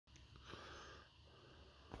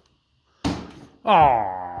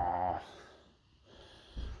Oh.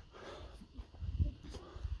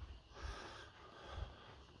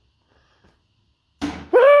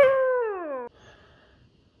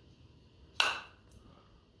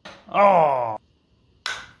 Oh.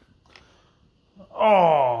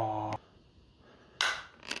 Oh.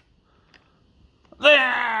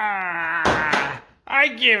 I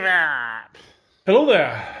give up. Hello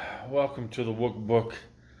there. Welcome to the Wook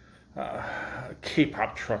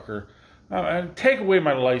K-Pop Trucker. Take away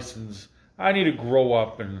my license. I need to grow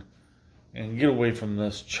up and get away from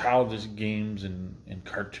this childish games and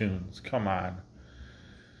cartoons. Come on.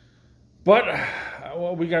 But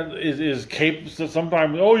what we got is K.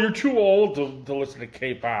 Sometimes, oh, you're too old to listen to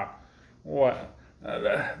K-pop. What?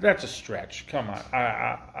 That's a stretch. Come on.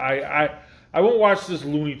 I won't watch this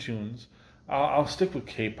Looney Tunes. I'll stick with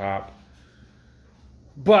K-pop.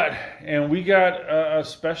 And we got a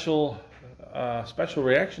special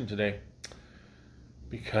reaction today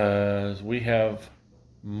because we have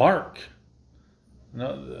Mark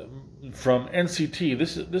from NCT.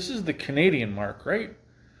 This is the Canadian Mark, right?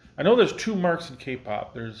 I know there's two Marks in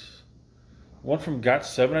K-pop. There's one from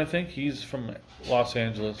GOT7, I think. He's from Los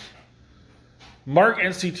Angeles. Mark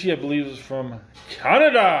NCT, I believe, is from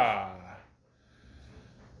Canada.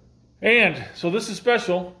 And so this is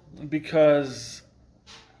special because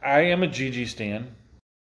I am a Gigi stan.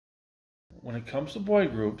 When it comes to boy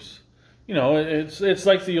groups, you know, it's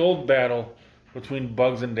like the old battle between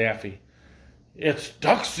Bugs and Daffy. It's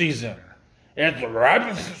duck season. It's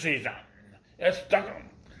rabbit season. It's duck.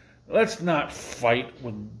 Let's not fight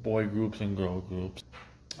with boy groups and girl groups.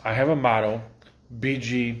 I have a motto,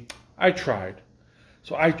 BG, I tried.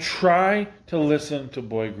 So I try to listen to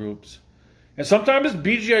boy groups. And sometimes it's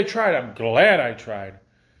BG I tried. I'm glad I tried.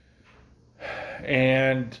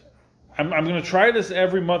 And I'm going to try this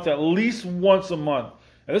every month, at least once a month.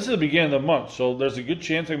 And this is the beginning of the month, so there's a good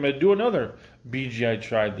chance I'm going to do another BG I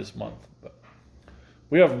tried this month. But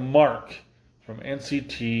we have Mark from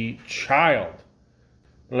NCT Child.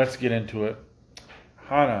 Let's get into it.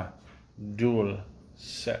 Hana Dual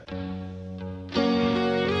Set.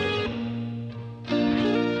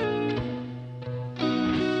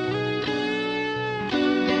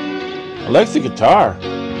 I like the guitar.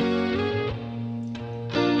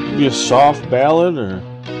 Maybe a soft ballad or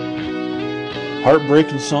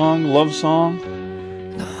heartbreaking song, love song.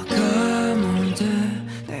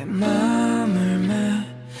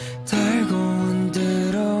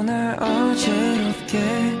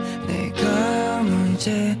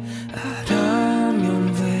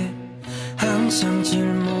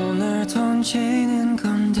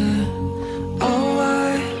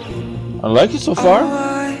 I like it so far.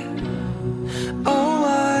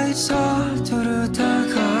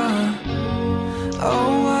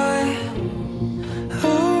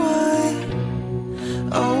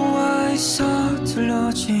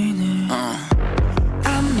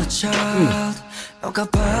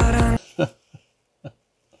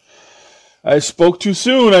 I spoke too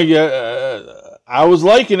soon. I was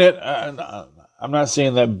liking it. I'm not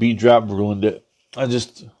saying that beat drop ruined it.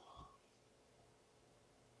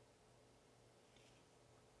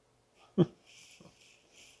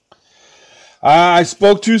 I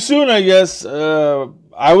spoke too soon, I guess.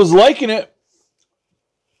 I was liking it.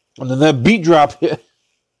 And then that beat drop hit.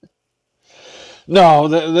 No,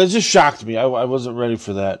 that just shocked me. I wasn't ready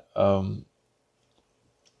for that. I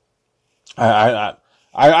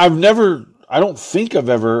don't think I've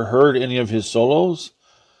ever heard any of his solos.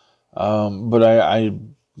 But I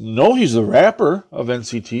know he's the rapper of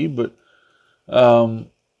NCT, but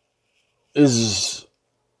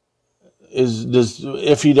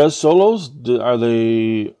if he does solos, does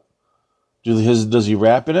he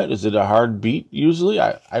rap in it? Is it a hard beat usually?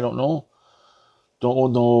 I don't know.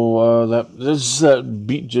 Don't know that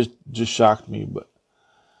beat just shocked me. But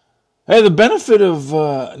hey, the benefit of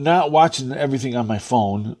not watching everything on my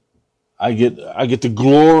phone, I get the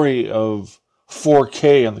glory of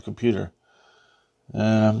 4K on the computer,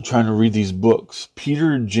 and I'm trying to read these books.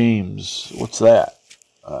 Peter James, what's that?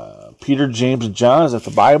 Peter James and John, is that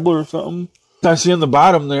the Bible or something? I see on the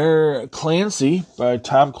bottom there, Clancy, by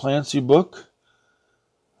Tom Clancy book.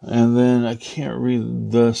 And then I can't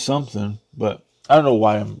read the something, but I don't know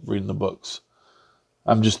why I'm reading the books.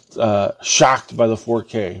 I'm just shocked by the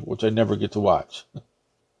 4K, which I never get to watch.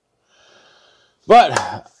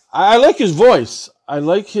 But I like his voice. I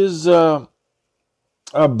like his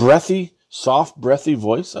breathy, soft, breathy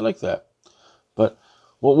voice. I like that. But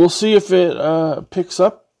we'll see if it picks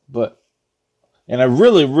up. And I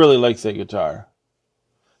really, really like that guitar.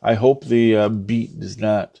 I hope the beat does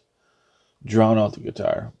not drown out the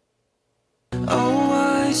guitar.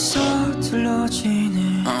 Oh, I'm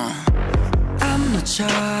a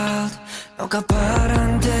child 너가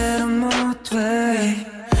바란 대로 못돼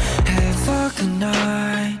Have a good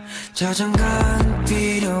night 자장가는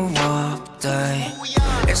필요 없대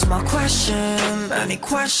It's my question, many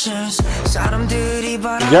questions 사람들이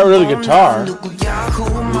He got rid of the guitar. He's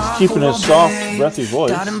keeping his soft, breathy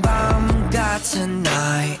voice. 다른 밤 같은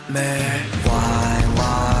nightmare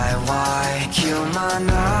Why kill my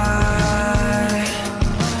night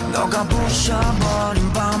너가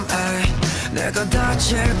부셔버린 밤에 내가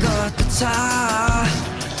다칠 것 같아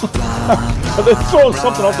Are they throwing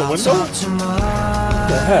something out the window? What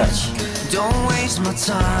the heck? Don't waste my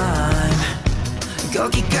time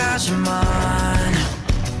거기까지만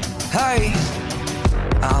Hey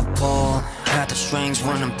I'll pull at the strings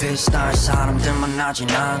when I'm pissed 날 사람들만 하지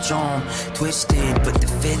나 좀 Twisted but the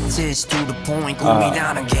fit is to the point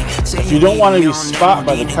고민하는 게 If you don't want to be spotted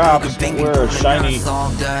by the cops, don't wear a shiny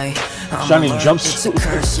jumpsuit.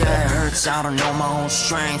 Yeah, it hurts, I don't know my own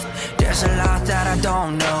strength There's a lot that I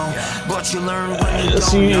don't know But you learn when you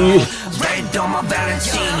don't know Red on my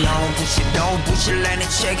Valentino 부실래 내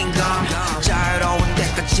책임감 자유로운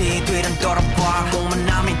때까지 뒤는 돌아봐 몸은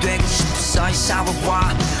남이 되고 싶어서 이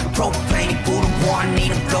사회와 Propane 불어와 I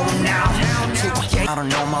need it blowing now I don't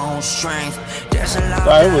know my own strength There's a lot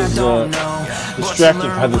that I don't know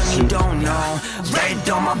distracted by the suit. Red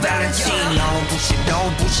on my Valentino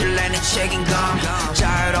부실래 내 책임감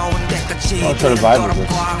자유로운 때까지 I'll try to vibe with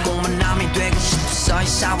this. 몸은 남이 되고 싶어서 이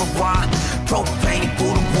사회와 Propane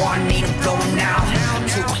불어와 I need it blowing now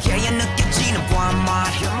투과해야 느껴지는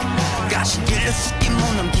밤만 가시 길러 쉽게 못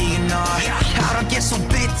넘기는 널 How to get so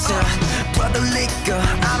bitter Brother liquor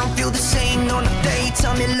I don't feel the same on a day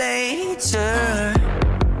Tell me later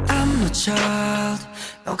I'm a child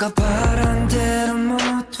너가 바란 대로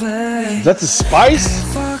못돼 Is that the spice?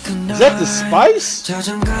 Is that the spice?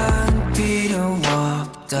 자장가는 필요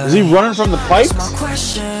없다 Is he running from the pipes? My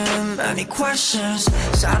question, many questions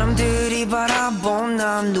사람들이 바라본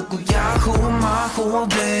난 누구야 Who am I, who are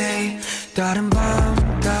they 다른 밤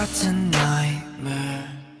같은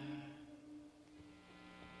nightmare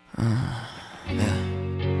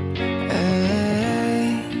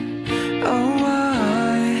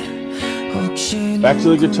Back to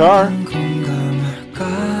the guitar.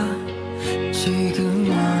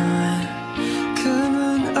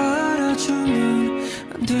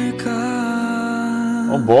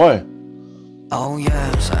 Oh boy. Oh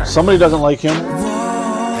yeah. Somebody doesn't like him.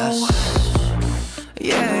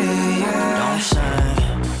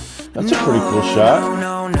 That's a pretty cool shot.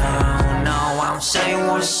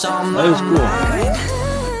 That is cool.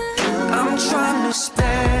 I'm trying to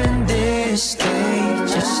spend this day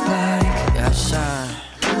just like yes sir.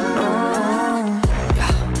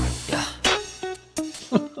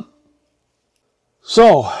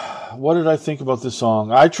 So, what did I think about this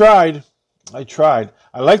song? I tried. I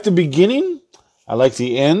like the beginning. I like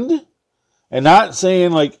the end. And not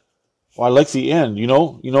saying like, well, I like the end. You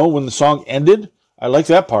know, when the song ended, I like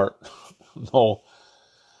that part. No.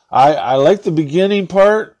 I like the beginning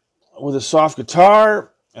part with a soft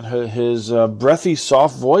guitar and his breathy,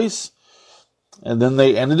 soft voice. And then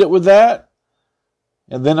they ended it with that.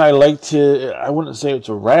 And then I wouldn't say it's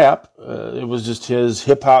a rap. It was just his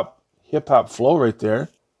hip-hop flow right there.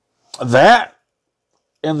 That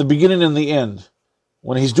and the beginning and the end.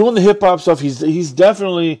 When he's doing the hip-hop stuff, he's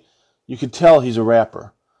definitely, you could tell he's a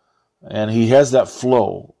rapper. And he has that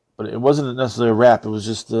flow. But it wasn't necessarily a rap. It was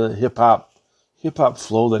just the hip-hop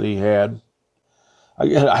flow that he had.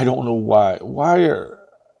 I don't know why. Why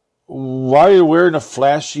are you wearing a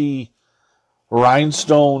flashy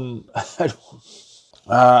rhinestone?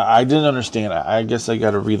 I didn't understand. I guess I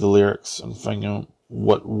got to read the lyrics and find out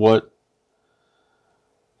what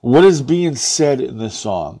is being said in this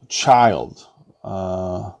song. Child.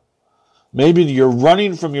 Maybe you're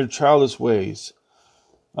running from your childish ways.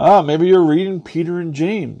 Maybe you're reading Peter and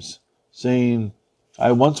James, saying,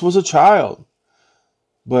 I once was a child.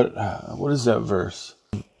 But what is that verse?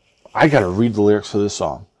 I got to read the lyrics for this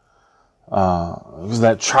song.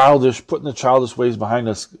 Because putting the childish ways behind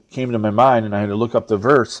us came to my mind, and I had to look up the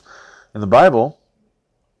verse in the Bible.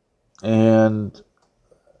 And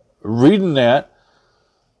reading that,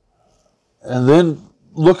 and then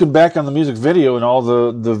looking back on the music video and all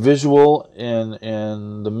the visual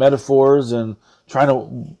and the metaphors and trying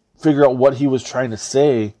to figure out what he was trying to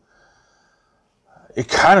say, it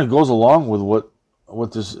kind of goes along with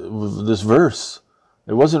with this verse.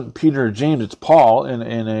 It wasn't Peter or James, it's Paul in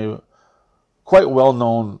a quite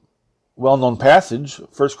well-known passage,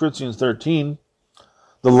 1 Corinthians 13,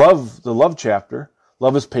 the love chapter.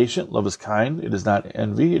 Love is patient, love is kind, it does not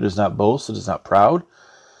envy, it does not boast, it is not proud,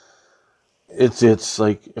 It's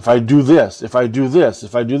like, if I do this, if I do this,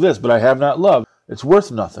 if I do this, but I have not love, it's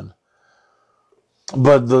worth nothing.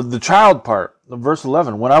 But the child part, the verse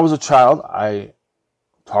 11, when I was a child, I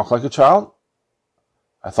talked like a child,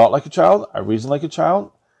 I thought like a child, I reasoned like a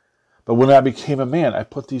child. But when I became a man, I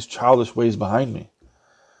put these childish ways behind me.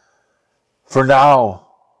 For now,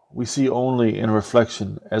 we see only in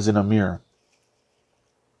reflection as in a mirror.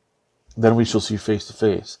 Then we shall see face to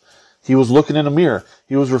face. He was looking in a mirror.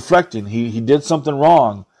 He was reflecting. He did something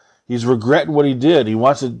wrong. He's regretting what he did. He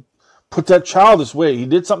wants to put that childish way. He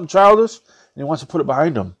did something childish, and he wants to put it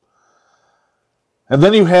behind him. And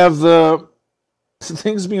then you have the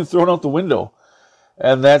things being thrown out the window.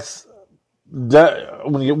 And that's that.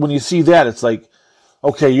 When you see that, it's like,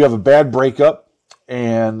 okay, you have a bad breakup,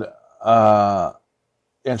 and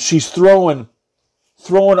she's throwing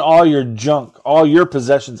all your junk, all your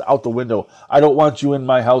possessions out the window. I don't want you in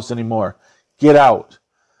my house anymore. Get out.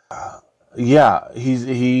 Yeah,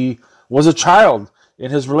 he was a child in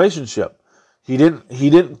his relationship. He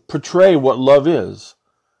didn't portray what love is.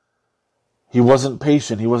 He wasn't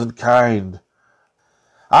patient. He wasn't kind.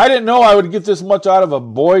 I didn't know I would get this much out of a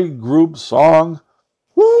boy group song.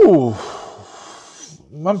 Woo!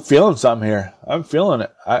 I'm feeling something here. I'm feeling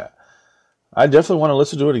it. I definitely want to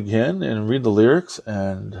listen to it again and read the lyrics.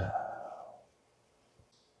 And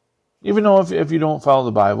even though if you don't follow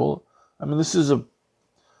the Bible, I mean, this is a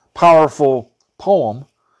powerful poem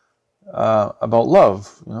about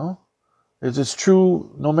love. You know, it's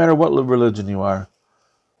true no matter what religion you are.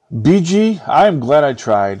 BG, I am glad I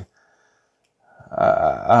tried.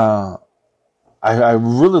 I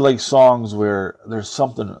really like songs where there's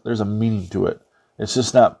a meaning to it. It's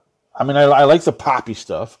just not. I mean, I like the poppy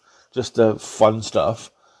stuff. Just the fun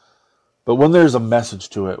stuff. But when there's a message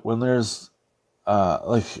to it, when there's, I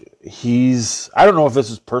don't know if this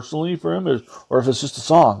is personally for him or if it's just a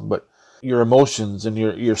song, but your emotions and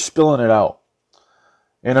you're spilling it out.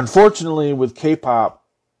 And unfortunately with K-pop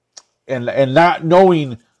and not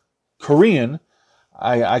knowing Korean,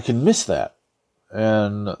 I can miss that.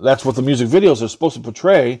 And that's what the music videos are supposed to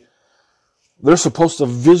portray. They're supposed to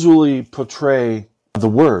visually portray the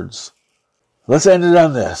words. Let's end it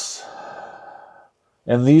on this.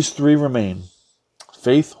 And these three remain: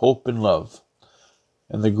 faith, hope, and love.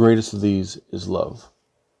 And the greatest of these is love.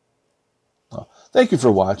 Well, thank you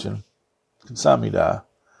for watching. Kamsahamnida.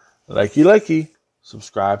 Likey.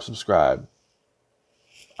 Subscribe.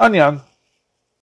 Annyeong.